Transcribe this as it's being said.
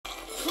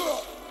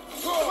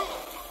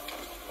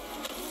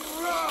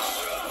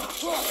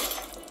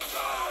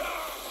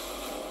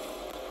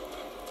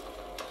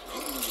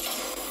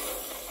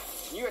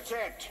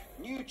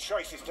out. New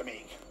choices to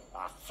make.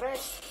 A fresh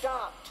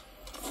start.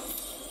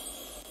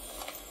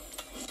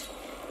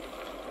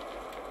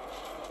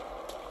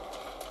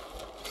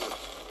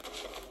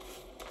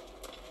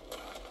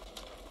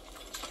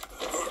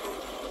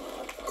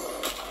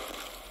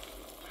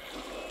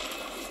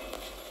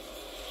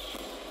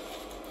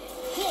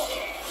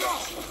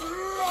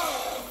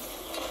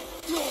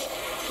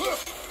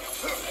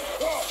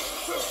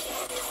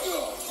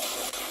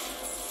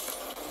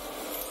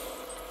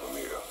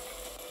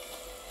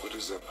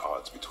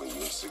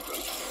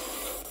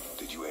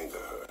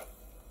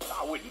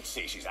 I wouldn't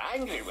say she's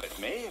angry with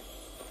me.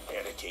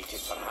 Irritated,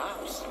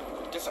 perhaps.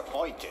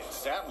 Disappointed,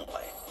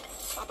 certainly.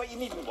 But you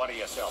needn't worry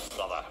yourself,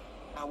 brother.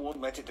 I won't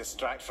let it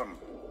distract from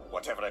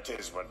whatever it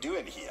is we're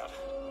doing here.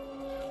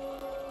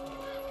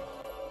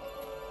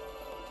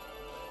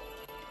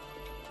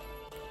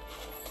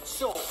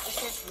 So,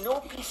 this is no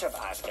piece of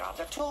Asgard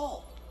at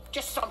all.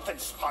 Just something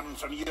spun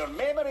from your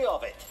memory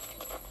of it.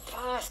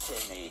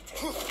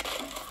 Fascinating.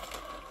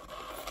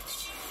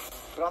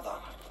 Brother,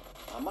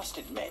 I must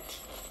admit,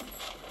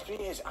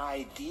 Freya's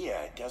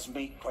idea does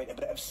make quite a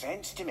bit of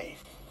sense to me.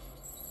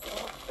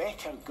 What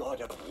better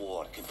god of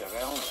war could the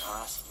realms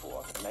ask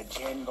for than a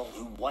general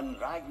who won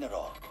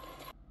Ragnarok?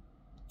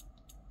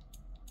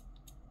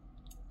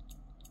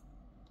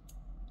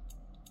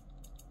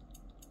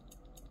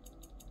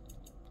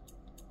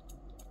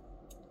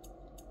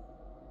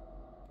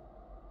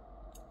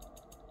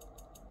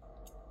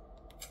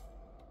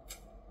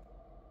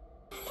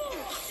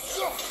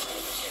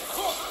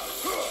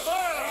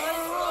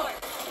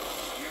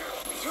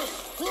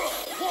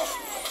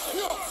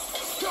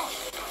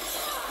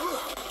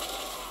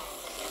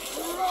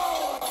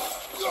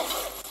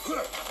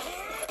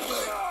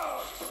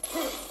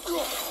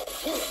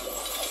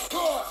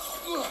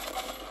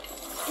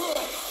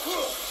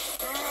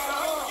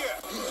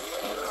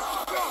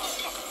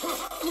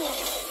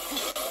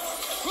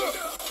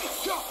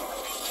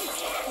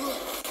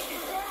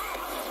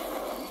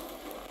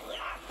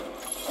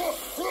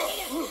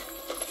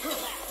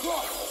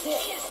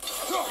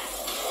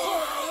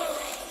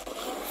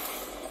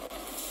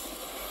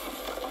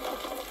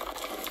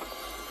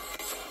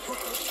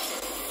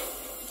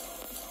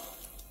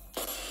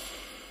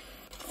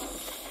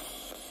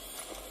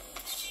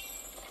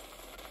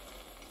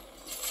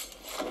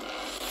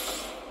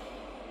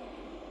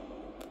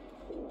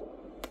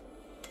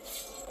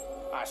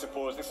 I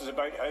suppose this is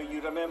about how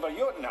you remember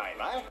Jotunheim,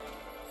 eh?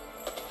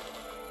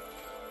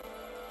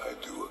 I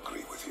do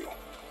agree with you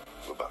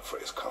about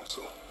Freya's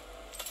counsel.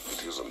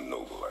 It is a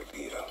noble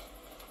idea.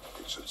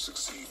 It should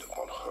succeed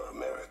on her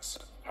merits.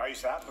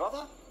 How's that,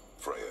 brother?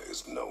 Freya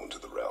is known to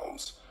the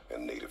realms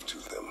and native to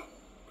them,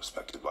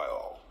 respected by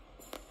all.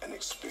 An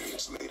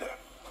experienced leader.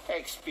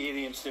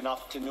 Experienced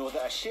enough to know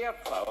that a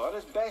shared power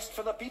is best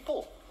for the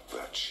people.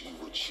 That she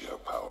would share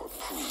power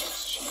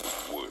proves she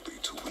is worthy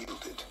to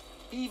wield it.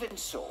 Even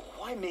so,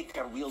 why make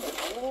her wield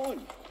it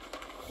alone?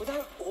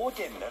 Without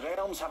Odin, the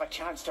realms have a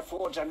chance to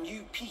forge a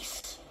new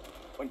peace.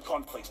 When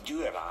conflicts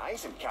do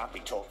arise and can't be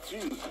talked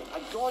through,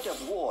 a god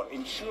of war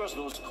ensures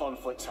those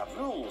conflicts have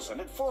rules and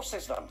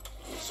enforces them.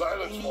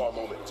 Silence for a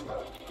moment.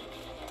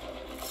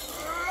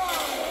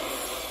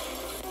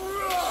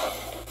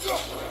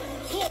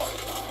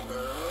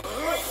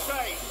 Right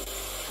side!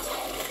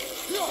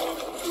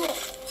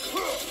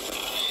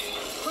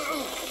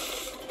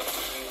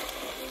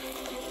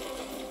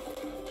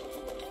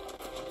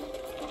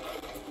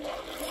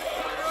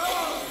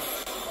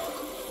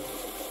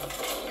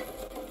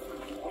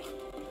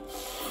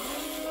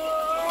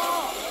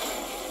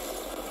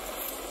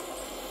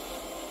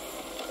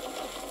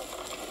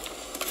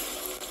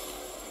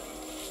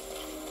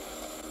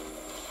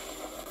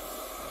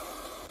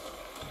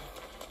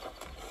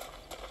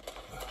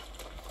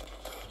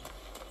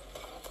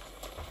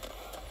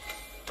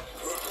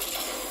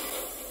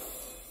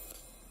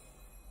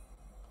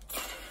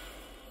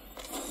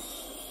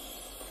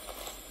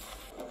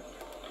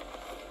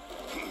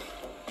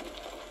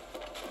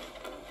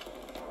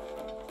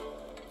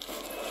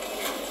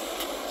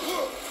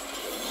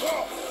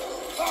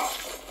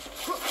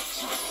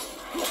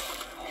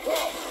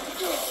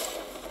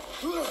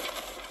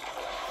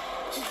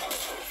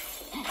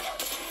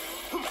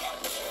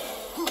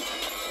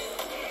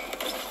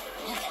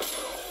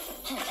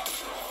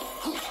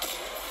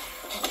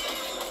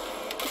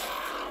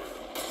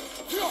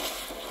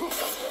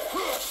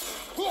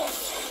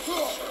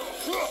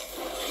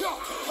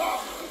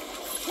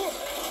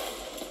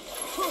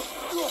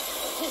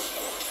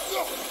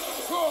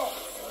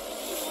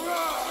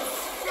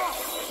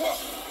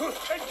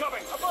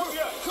 Incoming! Above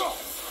you!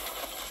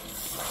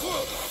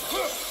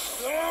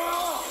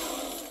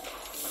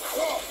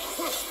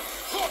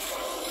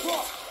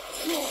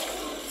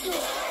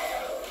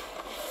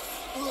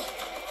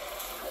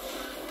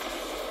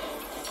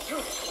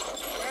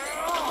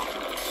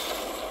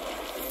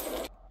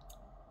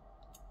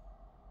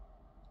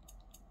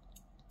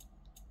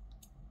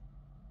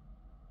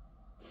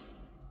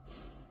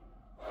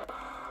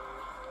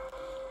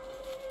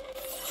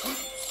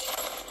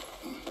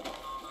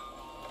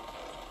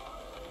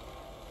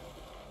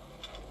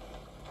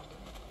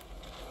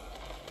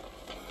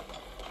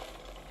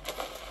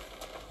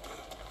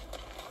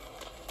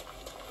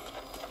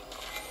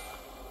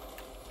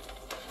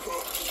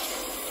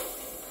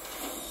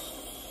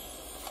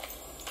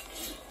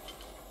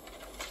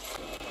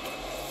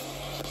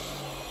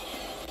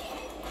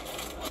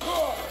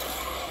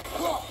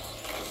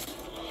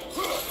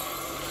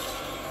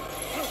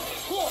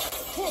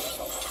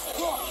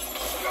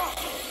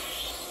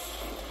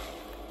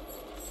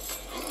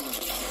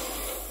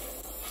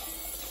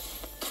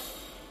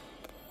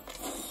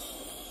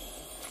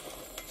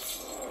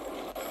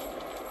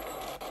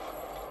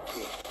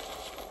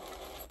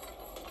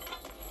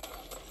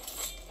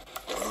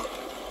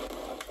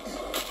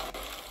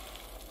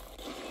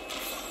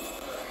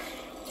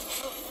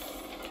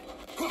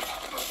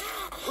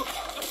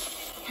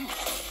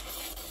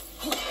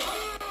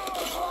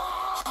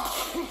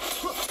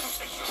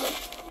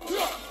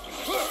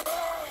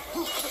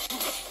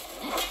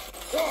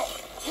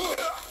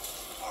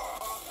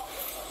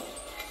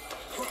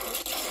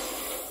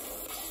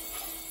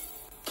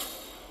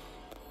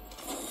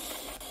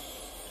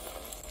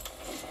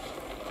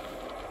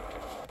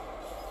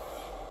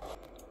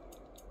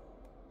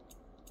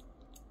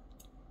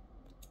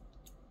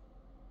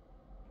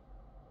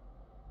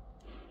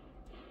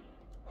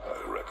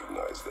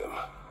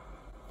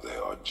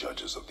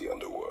 the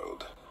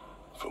underworld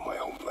from my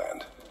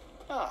homeland.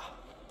 Ah,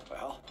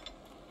 well,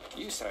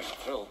 you sound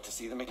thrilled to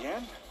see them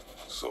again.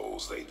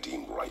 Souls they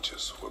deemed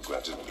righteous were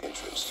granted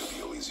entrance to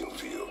the Elysian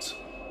fields.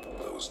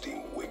 Those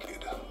deemed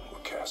wicked were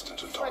cast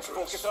into Let's darkness.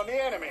 focus on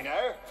the enemy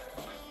now.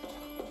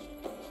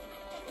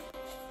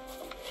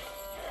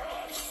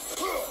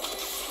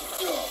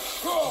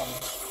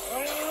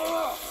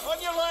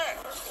 On your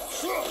left!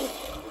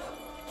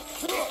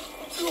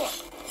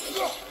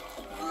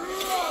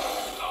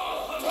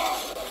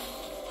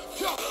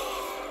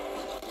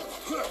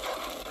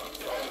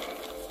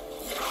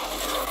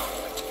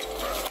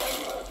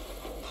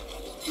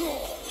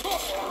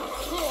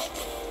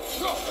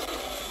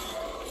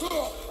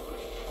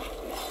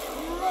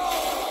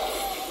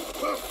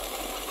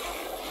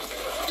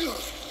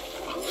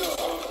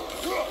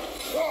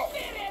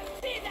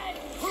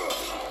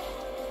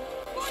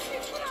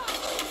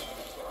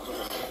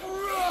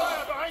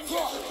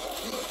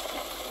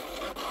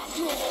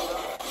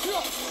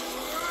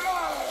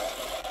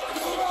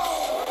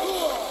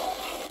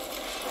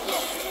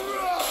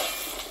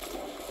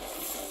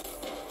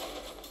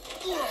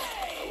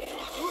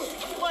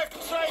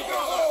 Left side!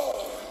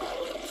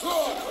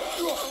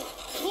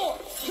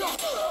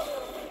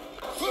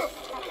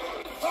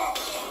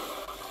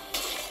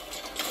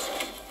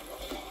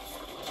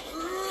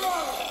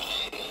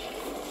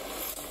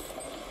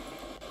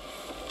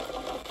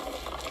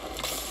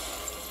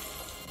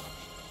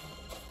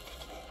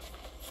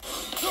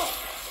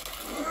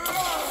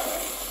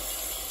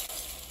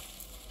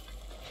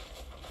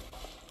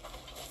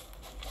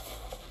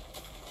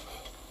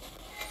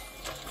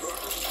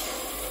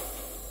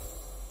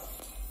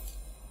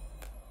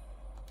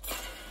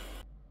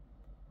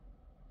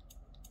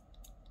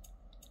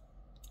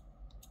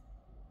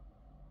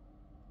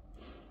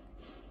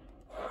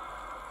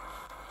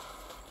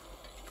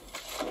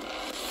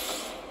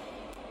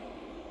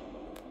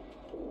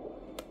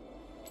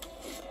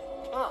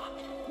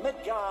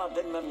 Midgard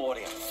in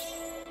memoriam.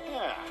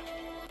 Yeah,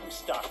 I'm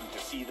starting to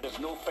see there's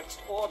no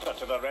fixed order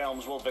to the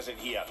realms we'll visit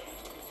here.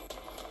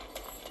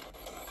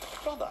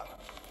 Brother,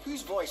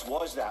 whose voice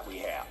was that we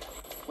heard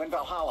when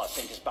Valhalla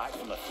sent us back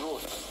from the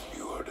throne?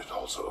 You heard it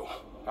also.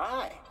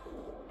 Aye.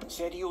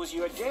 Said he owes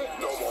you a debt.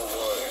 No more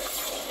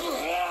words.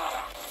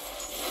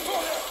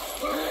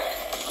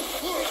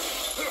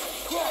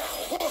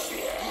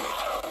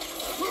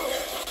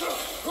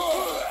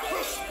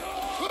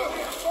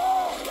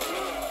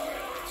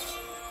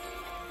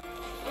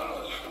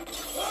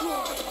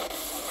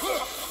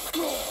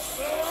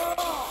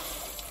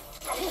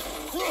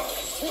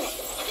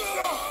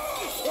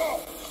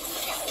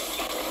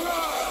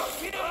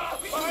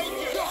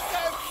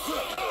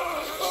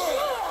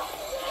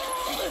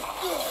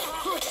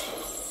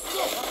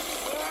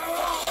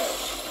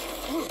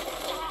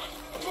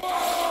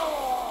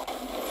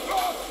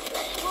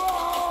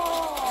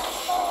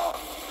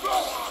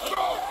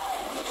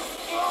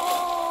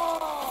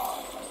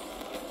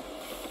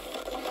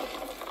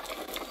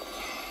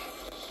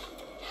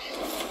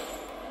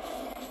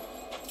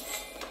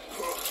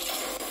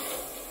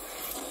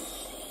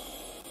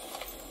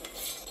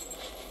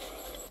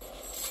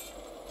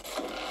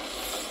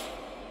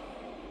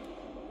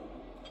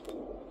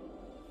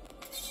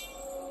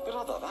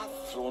 Brother,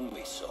 that throne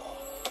we saw,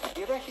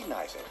 do you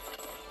recognize it?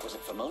 Was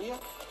it familiar?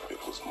 It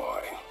was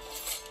mine.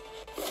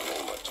 The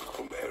throne I took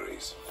from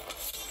Ares.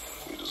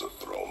 It is a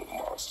throne of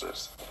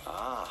monsters.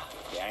 Ah,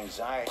 the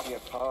anxiety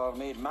of power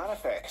made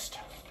manifest.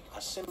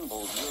 A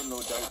symbol you're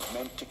no doubt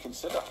meant to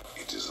consider.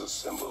 It is a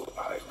symbol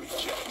I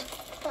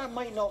reject. That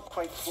might not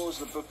quite close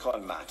the book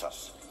on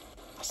matters.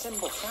 A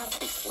symbol can't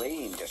be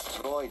slain,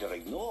 destroyed, or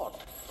ignored.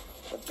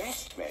 The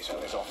best measure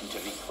is often to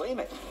reclaim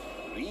it,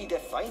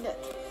 redefine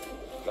it.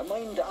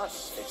 Remind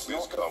us it's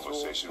This not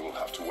conversation will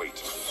have to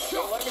wait.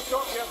 Don't let me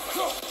stop you.